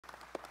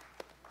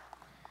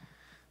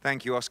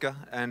Thank you, Oscar.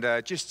 And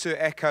just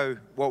to echo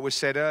what was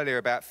said earlier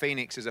about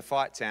Phoenix as a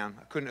fight town,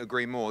 I couldn't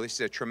agree more. This is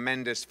a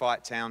tremendous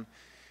fight town.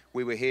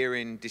 We were here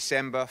in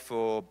December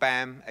for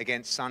BAM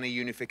against Sunny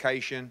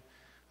Unification.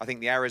 I think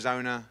the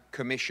Arizona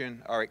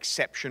Commission are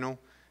exceptional,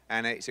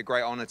 and it's a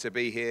great honor to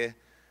be here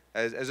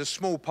as a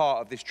small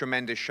part of this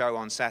tremendous show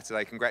on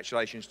Saturday.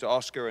 Congratulations to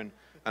Oscar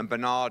and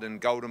Bernard and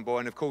Golden Boy,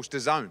 and of course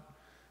DAZN,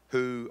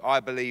 who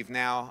I believe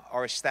now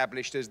are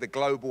established as the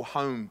global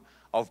home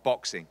of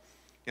boxing.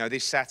 You know,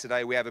 this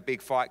Saturday we have a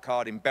big fight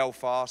card in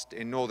Belfast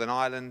in Northern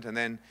Ireland, and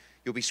then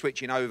you'll be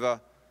switching over,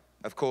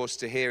 of course,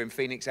 to here in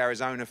Phoenix,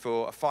 Arizona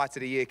for a Fight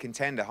of the Year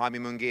contender, Jaime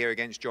Munguia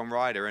against John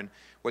Ryder. And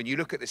when you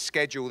look at the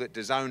schedule that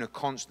DAZN are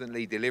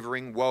constantly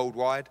delivering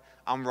worldwide,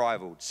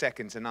 unrivaled,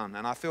 second to none.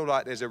 And I feel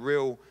like there's a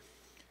real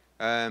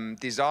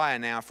desire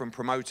now from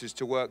promoters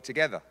to work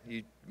together.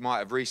 You might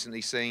have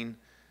recently seen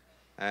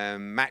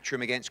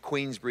Matchroom against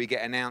Queensbury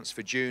get announced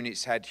for June.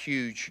 It's had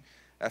huge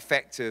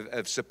effect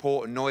of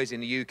support and noise in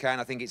the UK,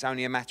 and I think it's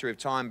only a matter of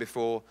time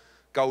before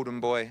Golden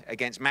Boy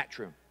against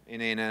Matchroom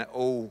in an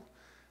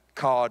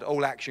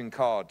all-action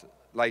card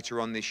later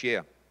on this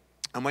year.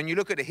 And when you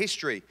look at the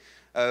history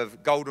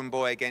of Golden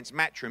Boy against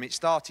Matchroom, it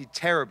started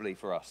terribly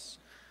for us.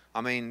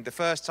 I mean, the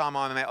first time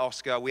I met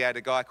Oscar, we had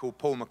a guy called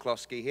Paul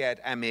McCloskey. He had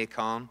Amir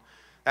Khan.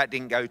 That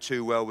didn't go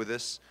too well with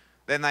us.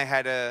 Then they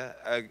had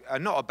a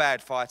not a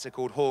bad fighter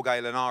called Jorge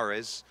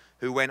Linares,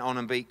 who went on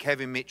and beat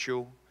Kevin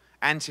Mitchell,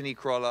 Anthony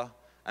Crolla,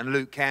 and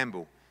Luke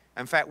Campbell.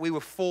 In fact, we were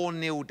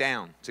 4-0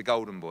 down to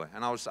Golden Boy,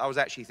 and I was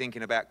actually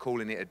thinking about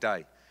calling it a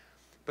day.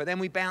 But then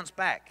we bounced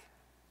back.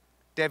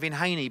 Devin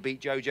Haney beat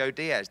Jojo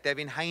Diaz.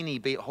 Devin Haney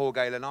beat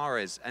Jorge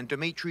Linares, and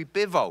Dimitri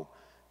Bivol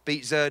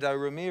beat Zurdo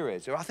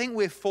Ramirez. So I think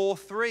we're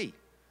 4-3.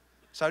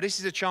 So this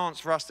is a chance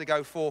for us to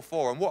go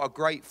 4-4, and what a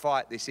great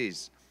fight this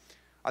is.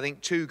 I think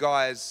two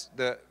guys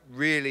that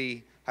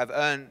really have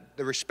earned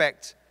the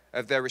respect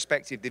of their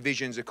respective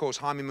divisions. Of course,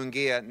 Jaime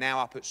Munguia now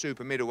up at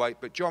super middleweight,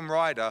 but John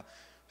Ryder,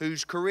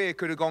 whose career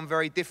could have gone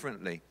very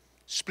differently.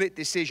 Split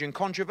decision,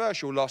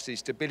 controversial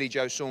losses to Billy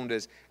Joe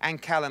Saunders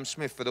and Callum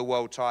Smith for the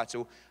world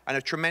title, and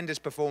a tremendous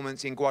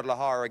performance in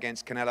Guadalajara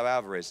against Canelo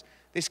Alvarez.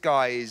 This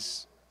guy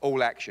is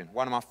all action,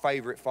 one of my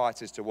favorite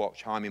fighters to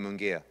watch, Jaime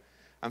Munguia.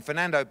 And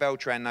Fernando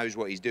Beltran knows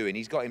what he's doing.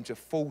 He's got him to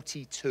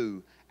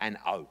 42-0.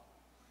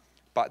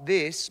 But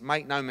this,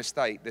 make no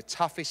mistake, the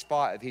toughest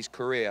fight of his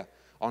career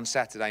on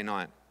Saturday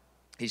night.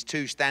 His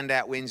two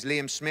standout wins,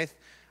 Liam Smith,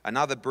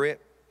 another Brit,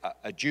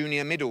 a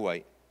junior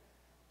middleweight.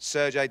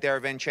 Sergey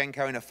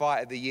Derevenchenko in a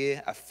Fight of the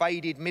Year, a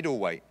faded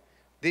middleweight.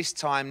 This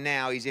time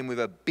now he's in with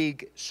a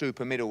big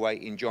super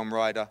middleweight in John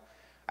Ryder.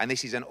 And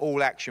this is an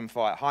all-action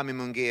fight. Jaime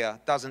Munguia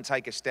doesn't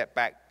take a step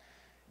back.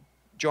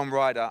 John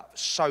Ryder,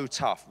 so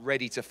tough,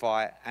 ready to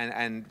fight.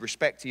 And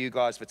respect to you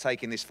guys for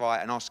taking this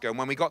fight, and Oscar. And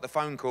when we got the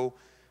phone call,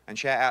 and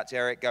shout out to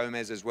Eric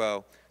Gomez as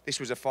well, this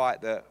was a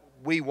fight that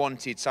we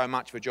wanted so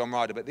much for John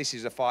Ryder, but this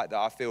is a fight that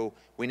I feel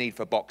we need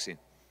for boxing.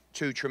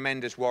 Two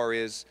tremendous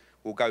warriors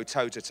will go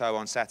toe-to-toe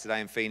on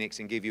Saturday in Phoenix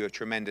and give you a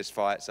tremendous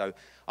fight. So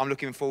I'm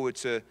looking forward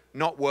to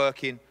not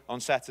working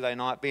on Saturday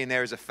night, being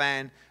there as a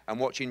fan and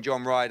watching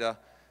John Ryder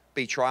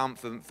be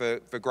triumphant for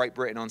Great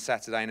Britain on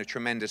Saturday in a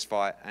tremendous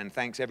fight. And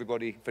thanks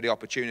everybody for the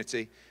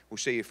opportunity. We'll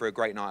see you for a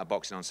great night of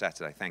boxing on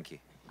Saturday. Thank you.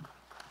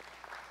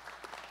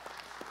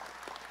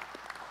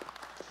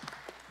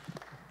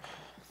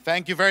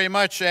 Thank you very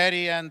much,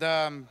 Eddie. And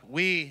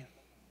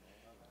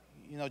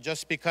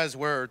just because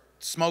we're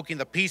smoking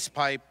the peace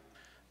pipe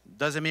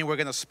doesn't mean we're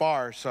going to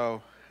spar.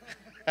 So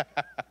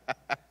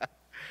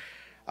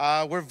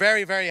we're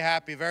very, very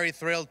happy, very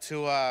thrilled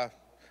to,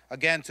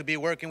 again, to be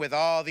working with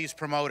all these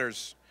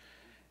promoters.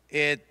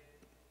 It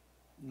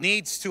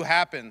needs to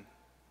happen,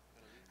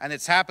 and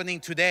it's happening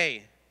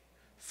today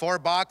for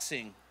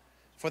boxing,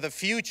 for the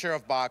future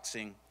of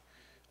boxing.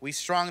 We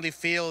strongly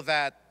feel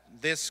that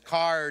this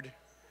card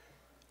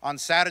on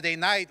Saturday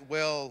night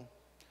will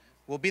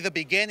be the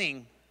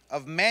beginning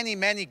of many,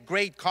 many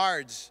great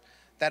cards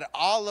that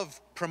all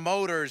of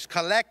promoters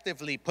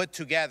collectively put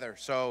together.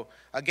 So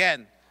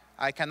again,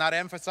 I cannot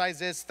emphasize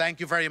this. Thank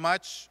you very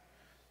much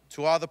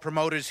to all the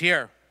promoters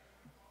here.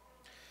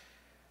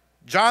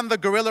 John the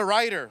Gorilla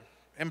Ryder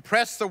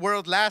impressed the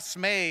world last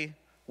May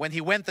when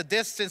he went the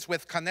distance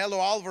with Canelo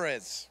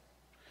Alvarez.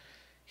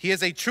 He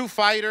is a true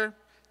fighter,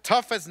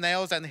 tough as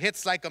nails, and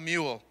hits like a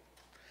mule.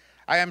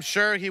 I am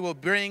sure he will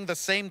bring the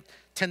same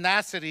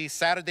tenacity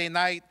Saturday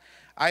night.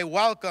 I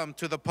welcome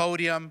to the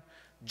podium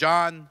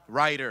John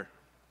Ryder.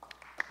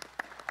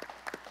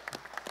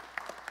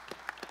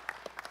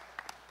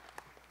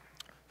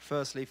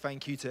 Firstly,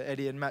 thank you to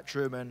Eddie and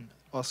Matchroom and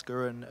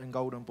Oscar and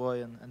Golden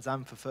Boy and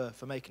Zamfa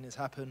for making this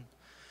happen.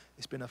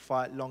 It's been a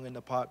fight long in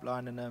the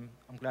pipeline, and I'm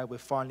glad we're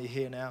finally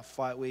here now.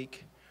 Fight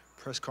week,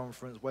 press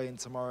conference, weigh-in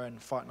tomorrow,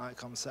 and fight night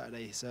comes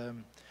Saturday. It's a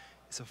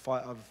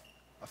fight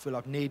I feel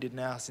I've needed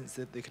now since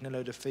the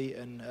Canelo defeat,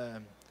 and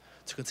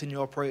to continue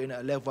operating at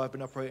a level I've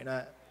been operating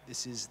at.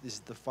 This is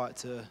the fight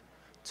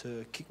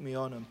to kick me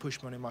on and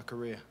push me on in my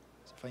career.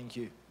 So thank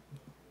you.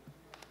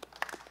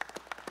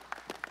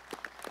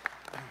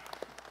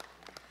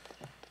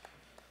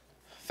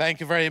 Thank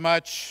you very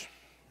much.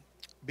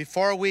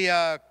 Before we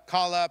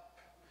call up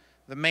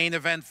the main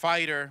event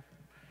fighter,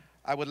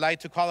 I would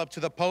like to call up to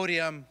the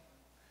podium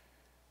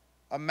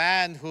a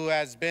man who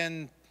has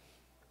been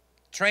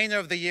Trainer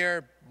of the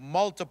Year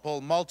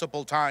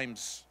multiple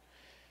times.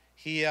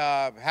 He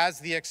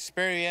has the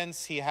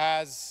experience. He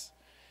has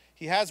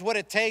what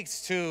it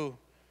takes to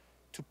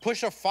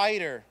push a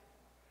fighter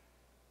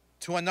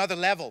to another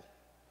level.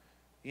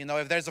 You know,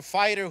 if there's a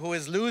fighter who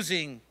is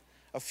losing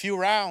a few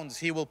rounds,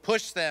 he will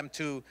push them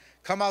to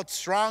come out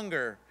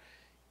stronger.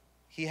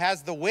 He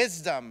has the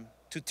wisdom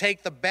to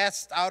take the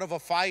best out of a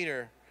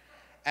fighter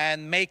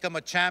and make him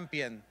a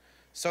champion.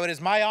 So it is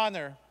my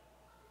honor.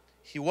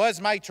 He was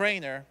my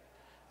trainer,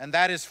 and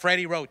that is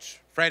Freddie Roach.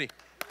 Freddie.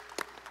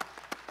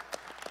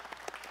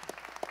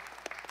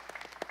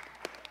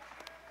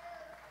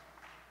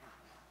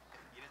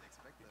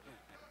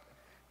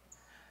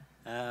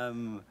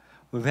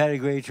 We've had a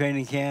great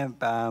training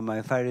camp.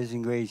 My fighter's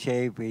in great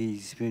shape.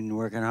 He's been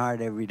working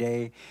hard every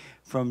day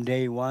from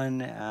day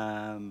one.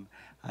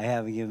 I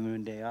haven't given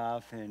him a day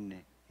off,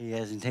 and he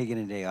hasn't taken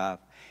a day off.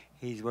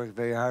 He's worked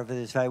very hard for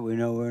this fight. We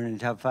know we're in a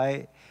tough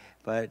fight,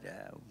 but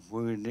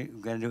we're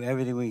going to do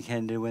everything we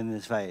can to win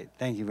this fight.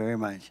 Thank you very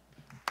much.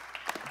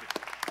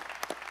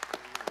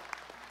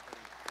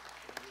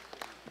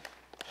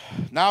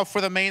 Now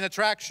for the main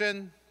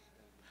attraction.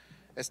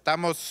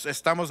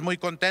 Estamos muy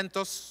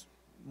contentos,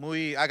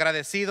 muy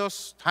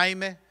agradecidos,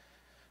 Jaime,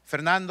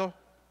 Fernando,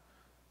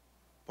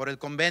 por el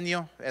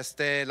convenio.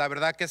 La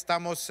verdad que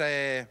estamos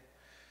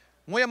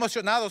muy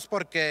emocionados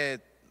porque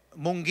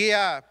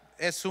Munguia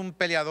es un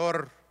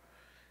peleador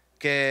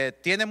que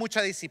tiene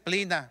mucha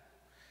disciplina,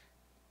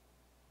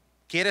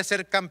 quiere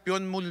ser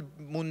campeón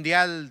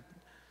mundial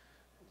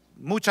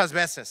muchas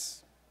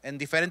veces en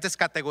diferentes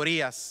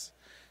categorías,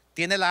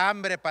 tiene la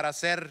hambre para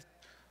ser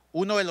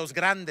uno de los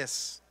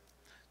grandes,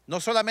 no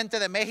solamente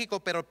de México,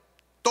 pero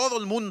todo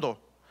el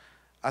mundo.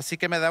 Así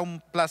que me da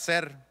un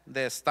placer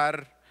de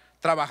estar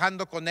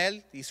trabajando con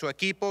él y su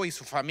equipo y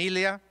su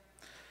familia.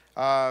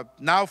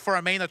 Now for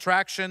our main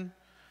attraction,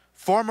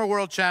 former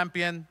world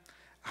champion,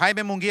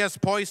 Jaime Munguia is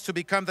poised to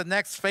become the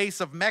next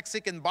face of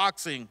Mexican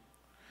boxing.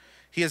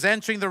 He is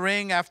entering the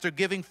ring after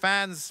giving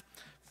fans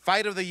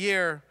Fight of the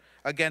Year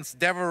against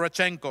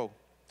Devorachenko.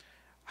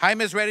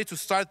 Jaime is ready to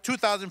start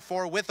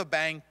 2024 with a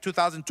bang,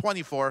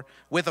 2024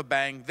 with a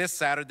bang this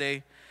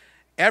Saturday.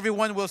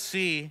 Everyone will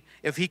see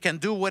if he can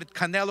do what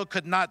Canelo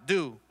could not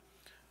do,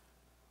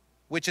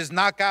 which is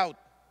knock out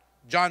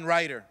John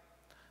Ryder.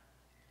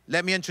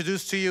 Let me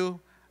introduce to you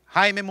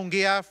Jaime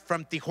Munguia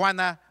from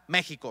Tijuana,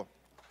 Mexico.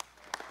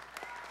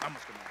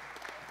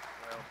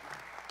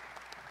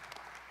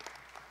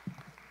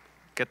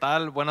 ¿Qué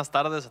tal? Buenas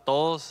tardes a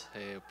todos.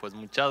 Pues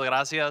muchas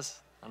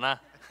gracias,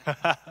 Ana.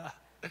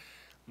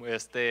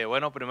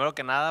 Bueno, primero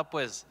que nada,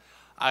 pues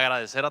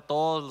agradecer a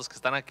todos los que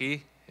están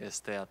aquí,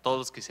 a todos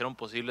los que hicieron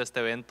posible este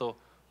evento,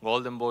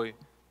 Golden Boy,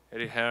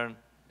 Eddie Hearn,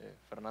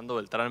 Fernando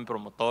Beltrán, el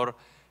promotor.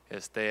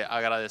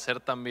 Agradecer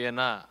también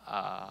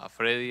a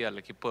Freddie, al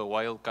equipo de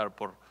Wildcard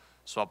por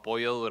su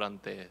apoyo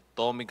durante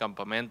todo mi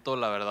campamento.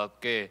 La verdad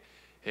que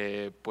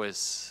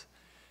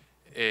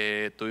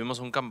tuvimos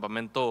un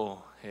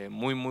campamento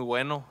muy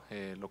bueno,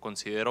 lo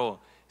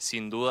considero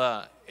sin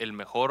duda el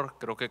mejor.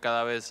 Creo que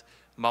cada vez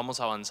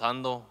vamos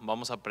avanzando,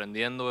 vamos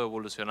aprendiendo,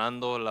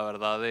 evolucionando. La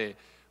verdad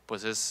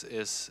pues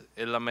es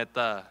la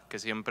meta que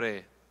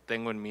siempre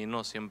tengo en mí,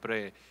 ¿no?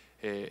 Siempre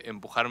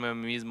empujarme a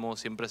mí mismo,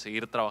 siempre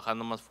seguir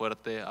trabajando más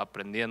fuerte,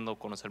 aprendiendo,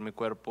 conocer mi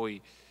cuerpo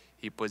y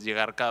pues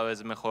llegar cada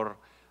vez mejor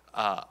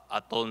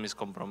a todos mis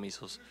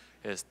compromisos.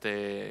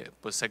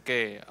 Pues sé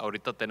que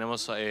ahorita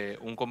tenemos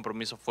un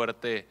compromiso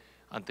fuerte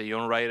ante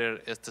John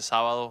Ryder este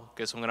sábado,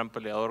 que es un gran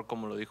peleador,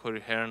 como lo dijo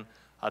Eddie Hearn,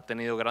 ha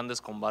tenido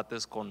grandes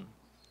combates con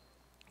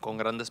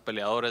grandes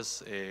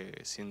peleadores,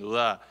 sin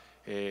duda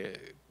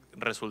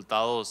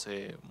resultados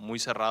muy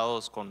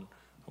cerrados, con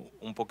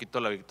un poquito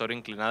la victoria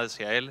inclinada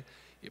hacia él,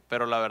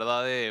 pero la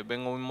verdad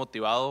vengo muy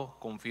motivado,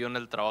 confío en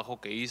el trabajo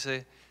que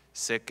hice,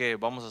 sé que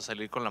vamos a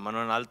salir con la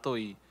mano en alto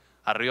y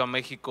arriba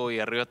México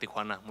y arriba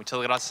Tijuana. Muchas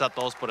gracias a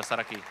todos por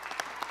estar aquí.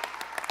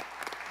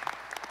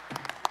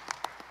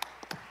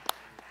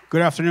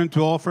 Good afternoon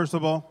to all, first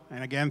of all.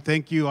 And again,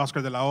 thank you,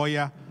 Oscar De La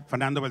Hoya,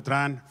 Fernando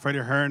Beltrán,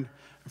 Freddie Hearn.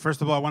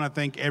 First of all, I want to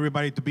thank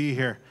everybody to be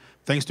here.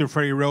 Thanks to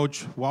Freddie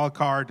Roach,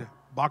 Wildcard,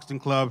 Boxing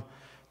Club.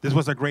 This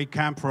was a great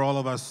camp for all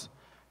of us.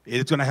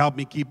 It's going to help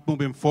me keep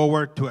moving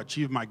forward to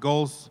achieve my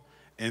goals.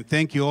 And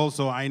thank you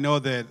also. I know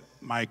that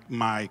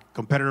my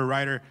competitor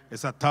Ryder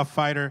is a tough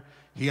fighter.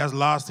 He has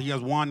lost, he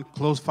has won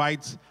close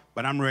fights,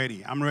 but I'm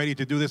ready. I'm ready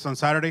to do this on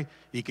Saturday.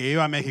 Y que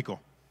viva México.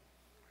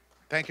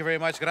 Thank you very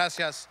much.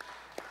 Gracias.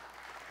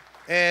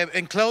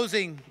 In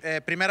closing,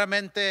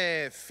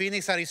 primeramente,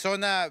 Phoenix,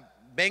 Arizona,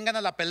 vengan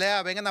a la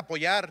pelea, vengan a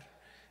apoyar.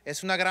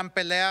 Es una gran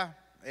pelea,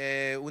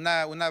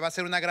 va a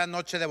ser una gran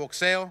noche de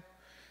boxeo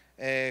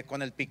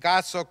con el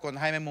Picasso, con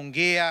Jaime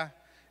Munguia,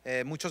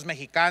 muchos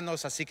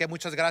mexicanos, así que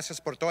muchas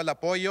gracias por todo el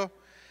apoyo.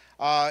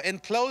 In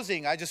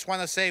closing, I just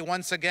want to say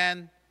once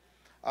again,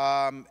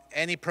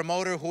 any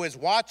promoter who is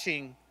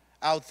watching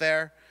out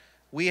there.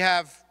 We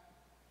have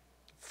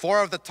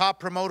 4 of the top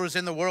promoters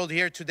in the world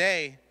here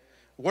today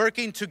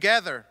working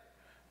together,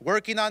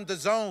 working on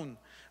DAZN,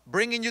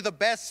 bringing you the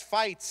best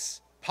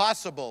fights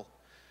possible.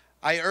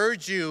 I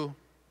urge you,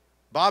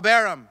 Bob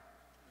Arum,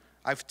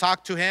 I've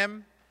talked to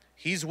him.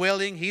 He's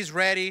willing, he's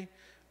ready.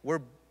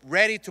 We're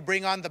ready to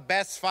bring on the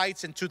best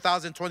fights in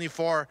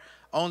 2024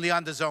 only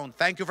on DAZN.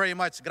 Thank you very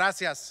much.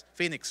 Gracias,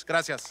 Phoenix.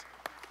 Gracias.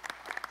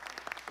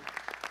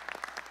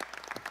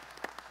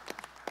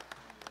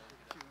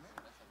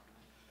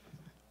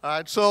 All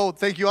right, so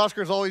thank you,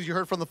 Oscar. As always, you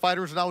heard from the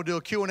fighters. Now we'll do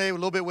a Q&A a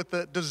little bit with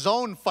the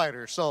DAZN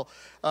fighters. So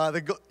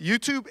the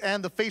YouTube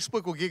and the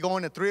Facebook will get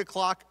going at 3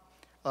 o'clock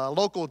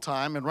local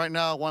time. And right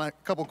now, I want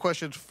a couple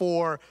questions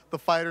for the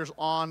fighters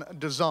on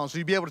DAZN. So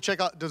you'll be able to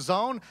check out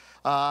DAZN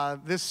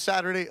this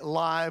Saturday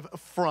live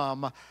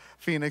from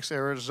Phoenix,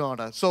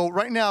 Arizona. So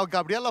right now,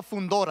 Gabriela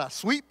Fundora,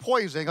 Sweet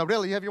Poison.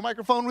 Gabriela, you have your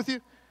microphone with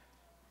you?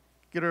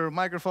 Get her a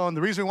microphone. The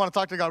reason we want to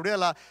talk to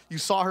Gabriela, you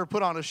saw her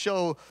put on a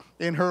show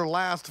in her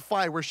last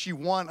fight where she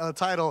won a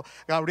title.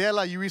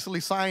 Gabriela, you recently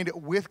signed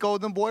with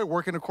Golden Boy,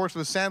 working, of course,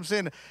 with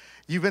Samson.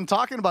 You've been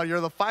talking about it. You're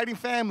the fighting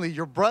family,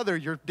 your brother,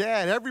 your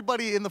dad,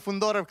 everybody in the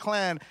Fundora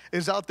clan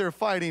is out there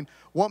fighting.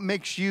 What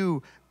makes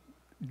you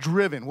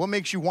driven? What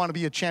makes you want to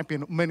be a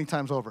champion many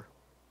times over?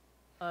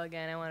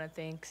 Again, I want to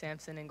thank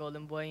Samson and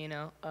Golden Boy. You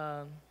know,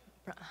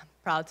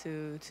 proud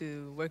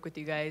to work with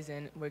you guys,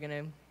 and we're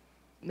going to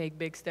make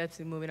big steps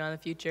in moving on in the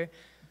future.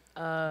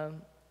 Yeah,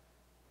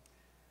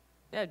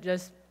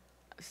 just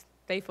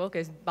stay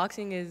focused.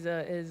 Boxing is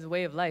a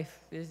way of life.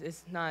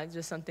 It's not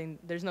just something.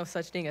 There's no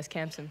such thing as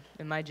camps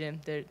in my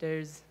gym.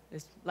 It's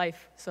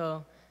life.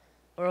 So,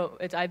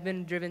 I've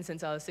been driven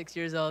since I was 6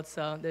 years old.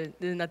 So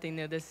there's nothing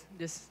new.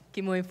 Just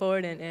keep moving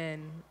forward,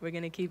 and we're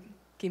gonna keep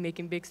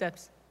making big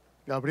steps.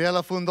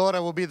 Gabriela Fundora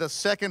will be the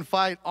second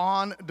fight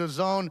on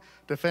DAZN,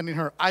 defending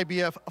her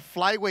IBF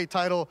flyweight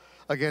title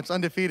against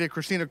undefeated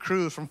Christina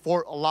Cruz from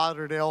Fort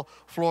Lauderdale,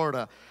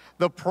 Florida.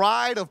 The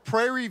pride of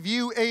Prairie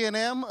View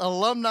A&M,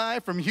 alumni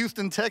from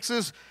Houston,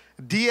 Texas,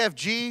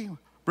 DFG,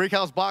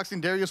 Brickhouse Boxing,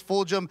 Darius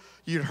Fulgham.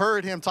 You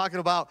heard him talking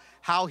about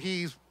how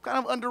he's kind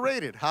of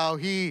underrated, how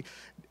he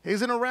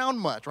isn't around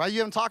much, right? You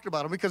haven't talked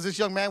about him because this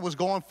young man was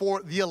going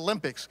for the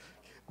Olympics.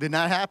 Did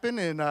not happen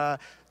in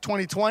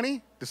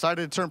 2020.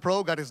 Decided to turn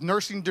pro, got his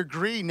nursing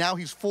degree. Now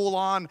he's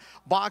full-on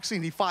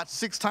boxing. He fought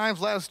 6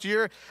 times last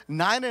year,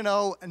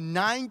 9-0,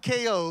 9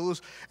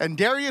 KOs. And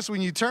Darius,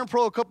 when you turned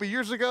pro a couple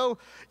years ago,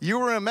 you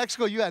were in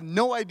Mexico. You had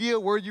no idea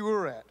where you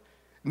were at.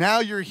 Now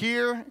you're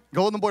here,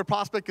 Golden Boy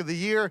Prospect of the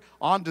Year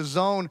on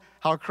DAZN.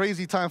 How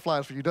crazy time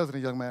flies for you, doesn't it,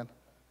 young man?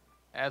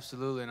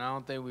 Absolutely, and I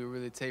don't think we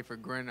really take for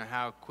granted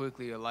how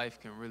quickly a life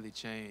can really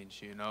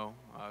change, you know.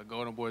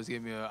 Golden Boy's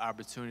given me an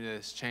opportunity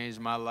that's changed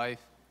my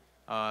life,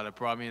 that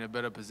brought me in a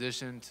better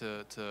position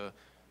to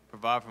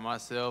provide for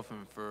myself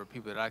and for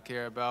people that I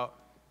care about.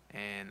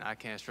 And I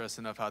can't stress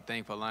enough how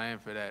thankful I am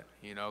for that,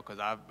 you know, because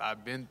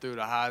I've been through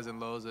the highs and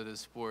lows of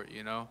this sport,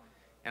 you know.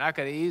 And I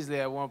could easily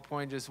at one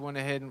point just went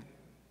ahead and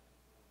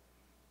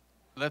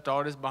left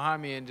all this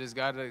behind me and just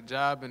got a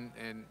job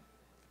and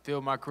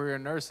filled my career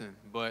in nursing.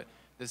 But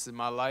this is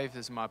my life,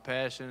 this is my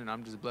passion, and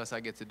I'm just blessed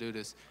I get to do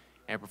this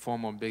and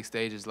perform on big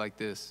stages like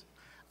this.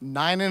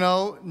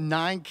 9-0,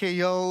 9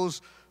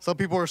 KOs. Some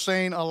people are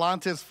saying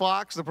Alantes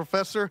Fox, the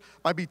professor,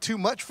 might be too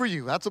much for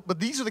you.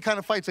 But these are the kind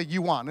of fights that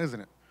you want, isn't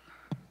it?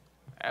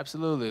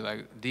 Absolutely.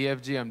 Like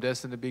DFG, I'm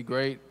destined to be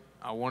great.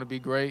 I want to be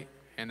great.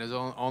 And the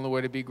only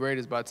way to be great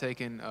is by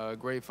taking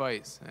great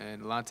fights.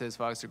 And Alantes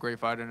Fox is a great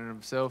fighter in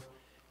himself.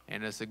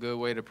 And it's a good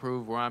way to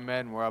prove where I'm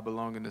at and where I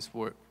belong in the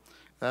sport.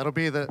 That'll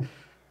be the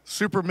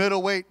super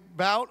middleweight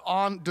bout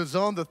on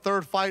DAZN, the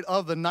third fight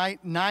of the night.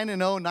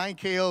 9-0, 9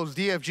 KOs,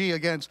 DFG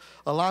against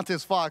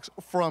Alantes Fox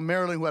from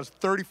Maryland, who has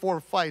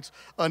 34 fights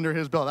under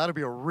his belt. That'll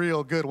be a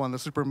real good one, the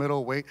super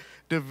middleweight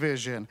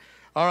division.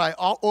 All right,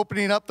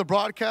 opening up the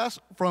broadcast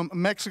from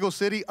Mexico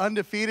City,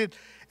 undefeated,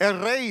 El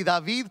Rey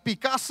David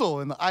Picasso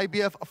in the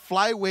IBF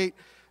flyweight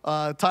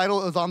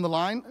title is on the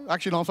line.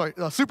 Actually, no, I'm sorry,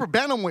 super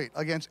bantamweight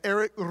against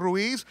Eric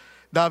Ruiz.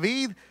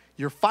 David,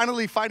 you're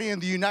finally fighting in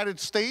the United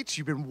States.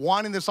 You've been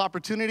wanting this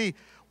opportunity.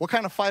 What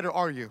kind of fighter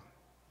are you?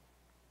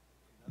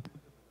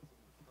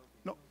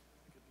 No.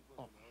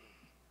 Oh.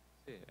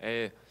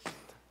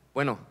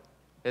 Bueno,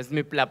 es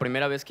la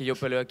primera vez que yo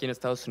peleo aquí en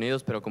Estados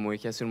Unidos, pero como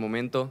dije hace un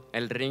momento,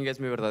 el ring es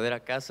mi verdadera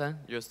casa.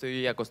 Yo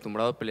estoy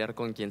acostumbrado a pelear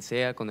con quien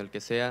sea, con el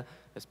que sea,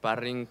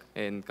 sparring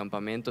en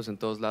campamentos, en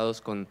todos lados,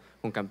 con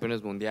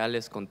campeones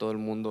mundiales, con todo el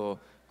mundo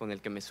con el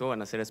que me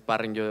suban a hacer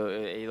sparring. Yo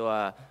he ido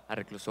a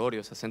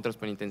reclusorios, a centros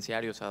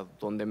penitenciarios, a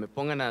donde me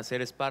pongan a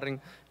hacer sparring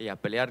y a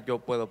pelear, yo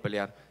puedo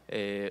pelear.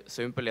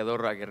 Soy un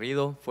peleador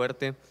aguerrido,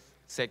 fuerte.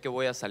 Sé que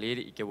voy a salir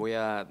y que voy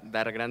a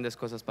dar grandes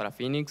cosas para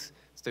Phoenix.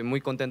 Estoy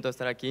muy contento de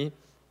estar aquí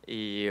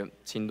y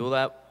sin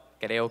duda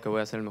creo que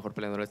voy a ser el mejor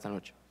peleador esta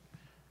noche.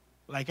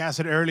 Like I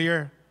said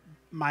earlier,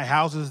 my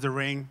house is the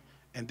ring,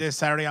 and this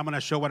Saturday I'm going to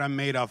show what I'm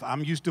made of.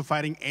 I'm used to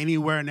fighting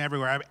anywhere and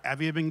everywhere.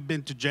 I've even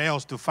been to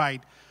jails to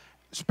fight,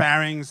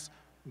 sparrings,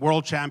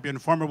 world champion,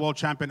 former world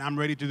champion. I'm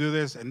ready to do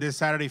this. And this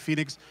Saturday,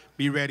 Phoenix,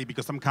 be ready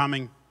because I'm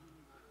coming.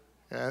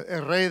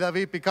 El Rey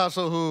David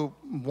Picasso, who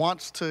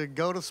wants to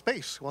go to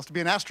space, wants to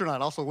be an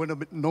astronaut, also win a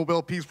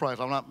Nobel Peace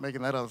Prize. I'm not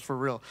making that up, it's for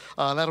real.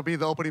 That'll be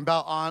the opening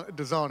bout on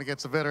DAZN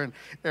against the veteran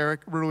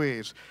Eric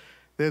Ruiz.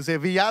 Desde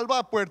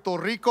Villalba, Puerto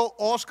Rico,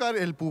 Oscar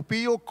El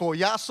Pupillo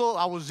Collazo.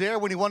 I was there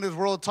when he won his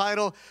world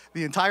title.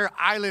 The entire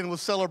island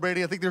was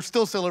celebrating. I think they're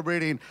still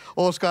celebrating,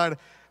 Oscar.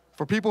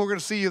 For people who are going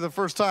to see you the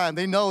first time,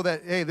 they know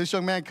that, hey, this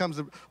young man comes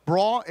to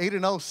brawl,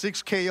 8-0,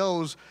 6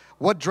 KOs.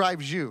 What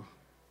drives you?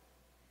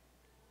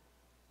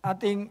 I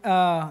think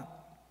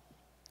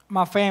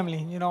my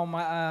family,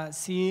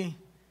 see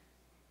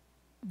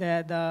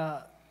that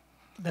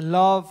the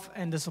love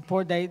and the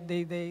support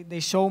they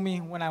show me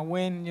when I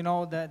win,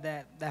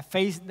 that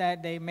face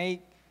that they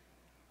make,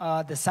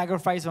 the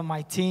sacrifice of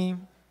my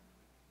team,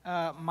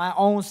 my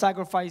own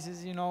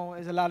sacrifices,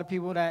 there's a lot of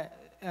people that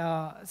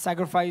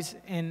sacrifice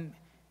in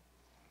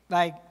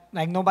like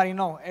nobody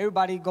know.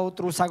 Everybody go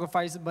through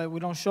sacrifices, but we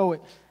don't show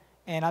it.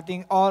 And I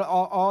think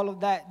all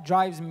of that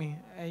drives me,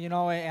 and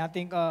I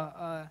think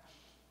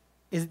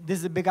this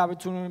is a big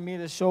opportunity for me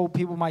to show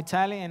people my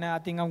talent, and I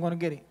think I'm going to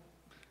get it.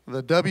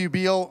 The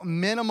WBO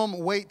minimum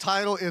weight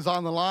title is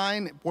on the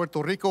line.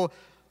 Puerto Rico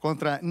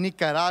contra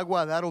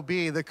Nicaragua. That'll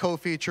be the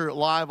co-feature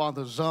live on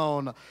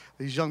DAZN.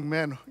 These young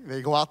men,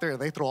 they go out there,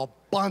 they throw a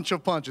bunch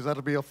of punches.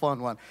 That'll be a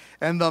fun one.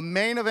 And the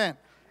main event,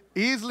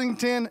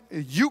 Islington,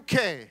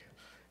 UK.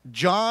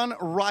 John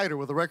Ryder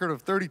with a record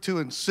of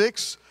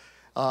 32-6.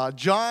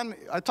 John,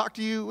 I talked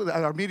to you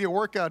at our media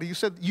workout. You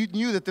said you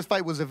knew that this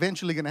fight was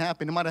eventually going to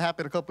happen. It might have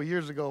happened a couple of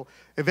years ago.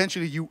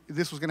 Eventually,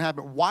 this was going to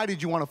happen. Why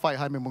did you want to fight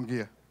Jaime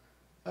Munguia?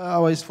 I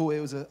always thought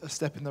it was a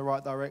step in the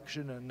right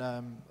direction, and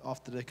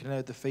after the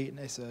Canelo defeat,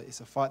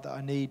 it's a fight that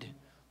I need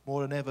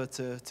more than ever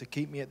to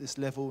keep me at this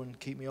level and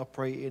keep me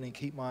operating and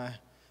keep my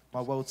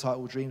world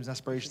title dreams and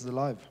aspirations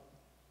alive.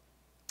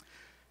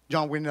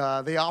 John, when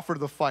they offered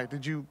the fight,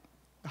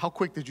 how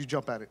quick did you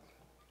jump at it?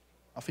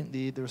 I think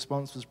the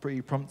response was pretty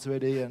prompt to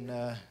Eddie, and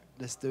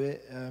let's do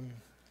it.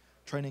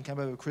 Training camp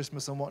over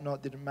Christmas and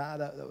whatnot didn't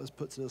matter. That was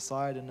put to the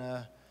side,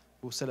 and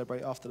we'll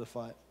celebrate after the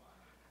fight.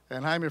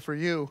 And Jaime, for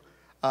you,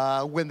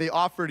 when they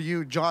offered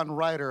you John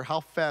Ryder,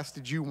 how fast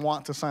did you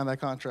want to sign that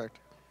contract?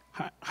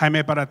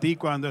 Jaime, para ti,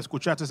 cuando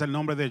escuchaste el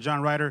nombre de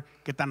John Ryder,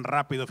 ¿qué tan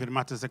rápido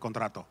firmaste ese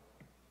contrato?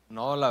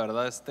 No, la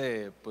verdad,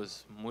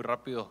 pues muy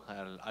rápido,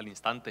 al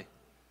instante.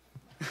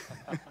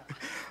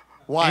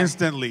 Why?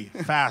 Instantly,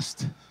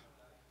 fast.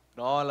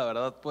 No, la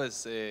verdad,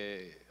 pues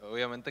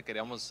obviamente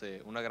queríamos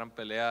una gran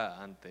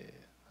pelea ante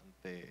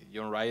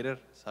John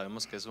Ryder.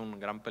 Sabemos que es un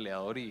gran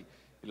peleador y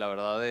la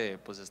verdad,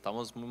 pues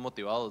estamos muy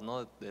motivados,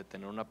 ¿no? De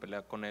tener una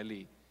pelea con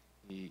él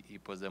y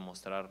pues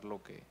demostrar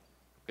lo que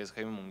es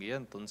Jaime Munguia.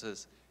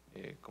 Entonces,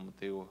 como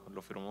te digo,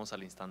 lo firmamos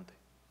al instante.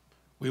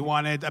 We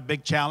wanted a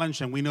big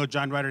challenge, and we know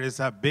John Ryder is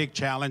a big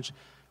challenge.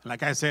 And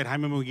like I said,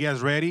 Jaime Munguia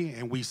is ready,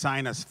 and we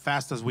signed as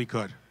fast as we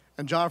could.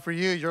 And John, for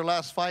you, your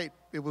last fight,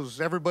 it was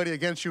everybody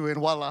against you in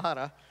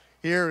Guadalajara.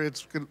 Here,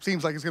 it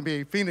seems like it's going to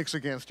be Phoenix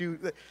against you.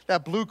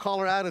 That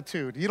blue-collar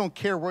attitude, you don't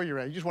care where you're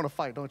at. You just want to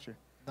fight, don't you?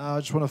 No, I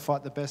just want to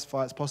fight the best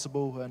fights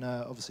possible, and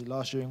obviously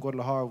last year in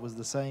Guadalajara was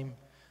the same.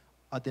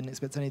 I didn't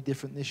expect any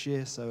different this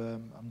year,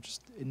 so I'm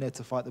just in there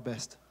to fight the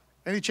best.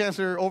 Any chance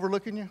they're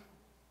overlooking you?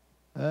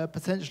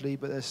 Potentially,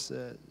 but it's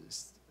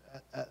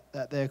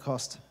at their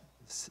cost.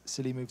 It's a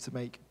silly move to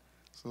make.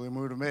 Silly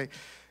move to make.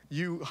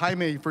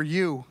 Jaime, for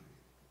you,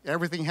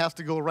 everything has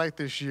to go right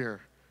this year.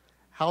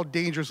 How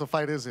dangerous a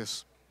fight is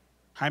this?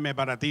 Jaime,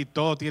 para ti,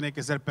 todo tiene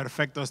que ser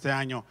perfecto este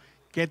año.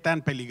 ¿Qué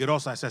tan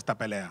peligrosa es esta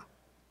pelea?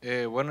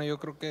 Bueno, yo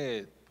creo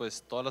que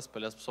pues todas las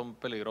peleas son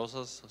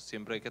peligrosas.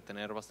 Siempre hay que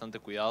tener bastante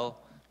cuidado.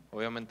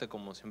 Obviamente,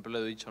 como siempre le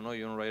he dicho, ¿no?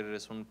 John Ryder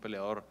es un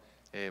peleador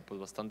pues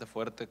bastante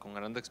fuerte, con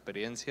gran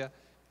experiencia.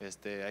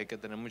 Hay que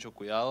tener mucho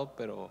cuidado,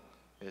 pero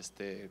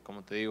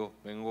como te digo,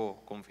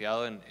 vengo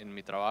confiado en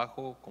mi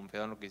trabajo,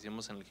 confiado en lo que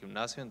hicimos en el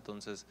gimnasio,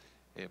 entonces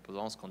pues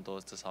vamos con todo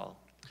este sábado.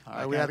 All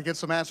right, we had to get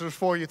some answers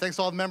for you. Thanks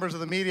to all the members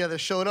of the media that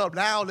showed up.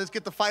 Now, let's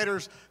get the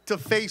fighters to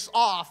face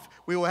off.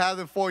 We will have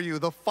them for you.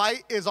 The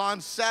fight is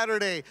on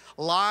Saturday,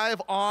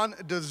 live on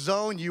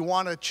DAZN. You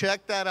want to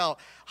check that out.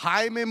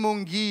 Jaime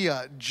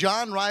Munguia,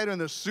 John Ryder in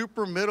the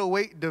super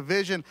middleweight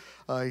division.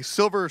 A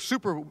silver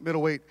super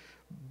middleweight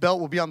belt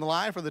will be on the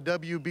line for the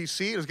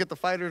WBC. Let's get the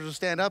fighters to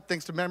stand up.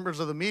 Thanks to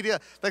members of the media.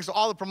 Thanks to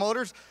all the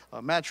promoters,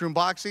 Matchroom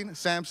Boxing,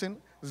 Samson,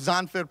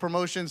 Zonfed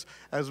Promotions,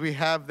 as we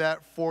have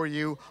that for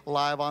you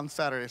live on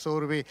Saturday. So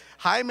it'll be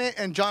Jaime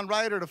and John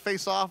Ryder to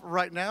face off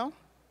right now.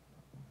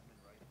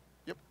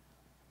 Yep.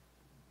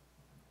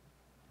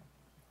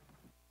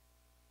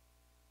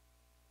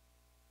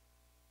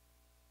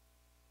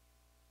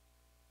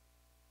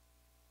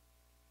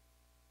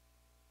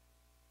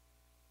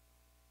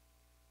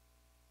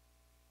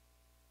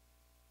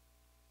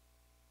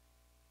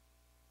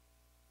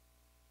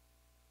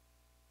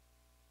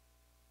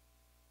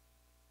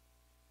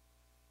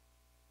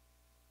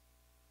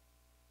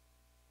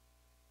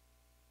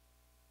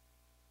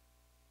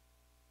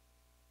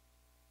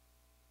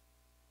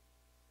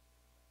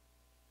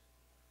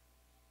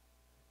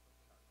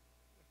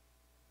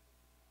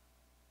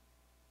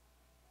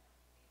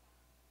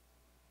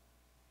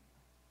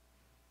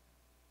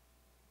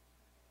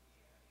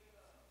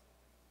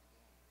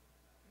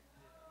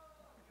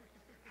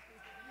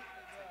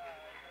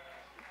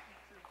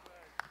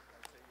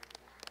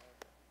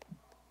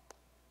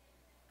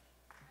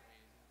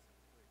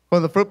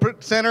 From the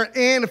Footprint Center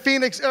in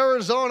Phoenix,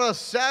 Arizona,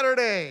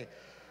 Saturday.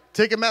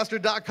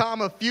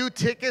 Ticketmaster.com, a few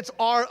tickets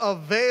are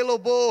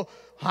available.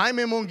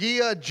 Jaime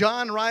Munguia,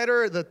 John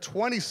Ryder, the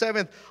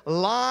 27th,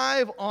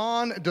 live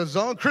on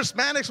DAZN. Chris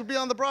Mannix will be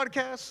on the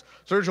broadcast.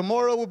 Sergio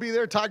Moro will be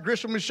there. Todd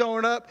Grisham is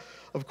showing up.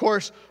 Of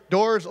course,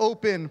 doors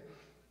open.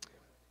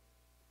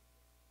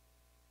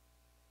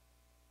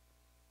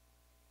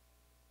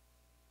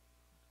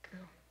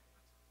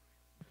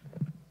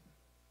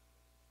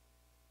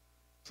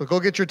 So go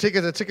get your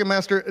tickets at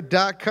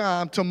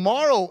Ticketmaster.com.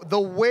 Tomorrow, the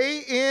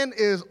weigh-in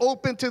is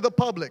open to the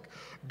public.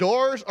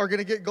 Doors are going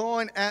to get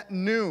going at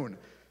noon.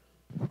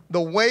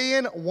 The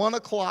weigh-in, 1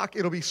 o'clock.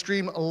 It'll be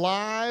streamed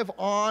live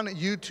on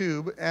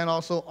YouTube and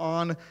also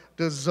on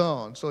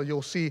DAZN. So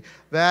you'll see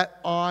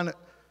that on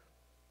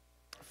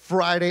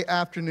Friday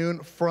afternoon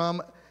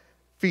from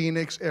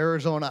Phoenix,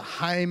 Arizona.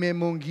 Jaime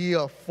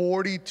Munguia,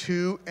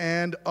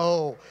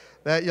 42-0.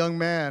 That young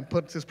man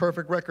puts his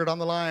perfect record on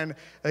the line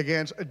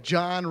against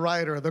John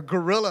Ryder, the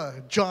gorilla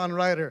John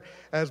Ryder,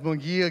 as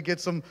Munguia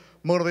gets some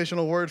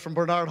motivational words from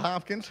Bernard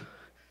Hopkins,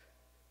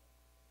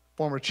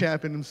 former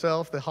champion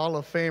himself, the Hall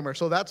of Famer.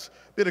 So that's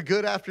been a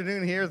good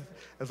afternoon here.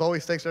 As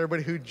always, thanks to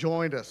everybody who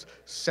joined us.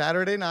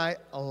 Saturday night,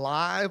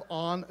 live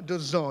on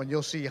DAZN.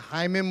 You'll see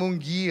Jaime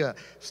Munguia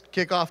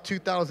kick off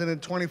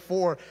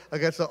 2024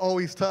 against the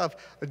always tough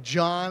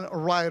John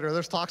Ryder.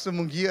 There's talks of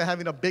Munguia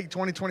having a big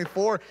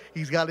 2024.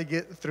 He's got to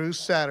get through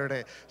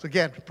Saturday. So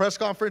again, press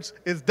conference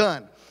is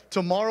done.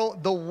 Tomorrow,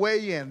 the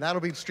weigh-in.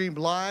 That'll be streamed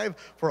live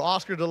for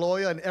Oscar De La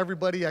Hoya and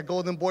everybody at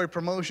Golden Boy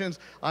Promotions.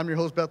 I'm your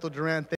host, Beto Duran.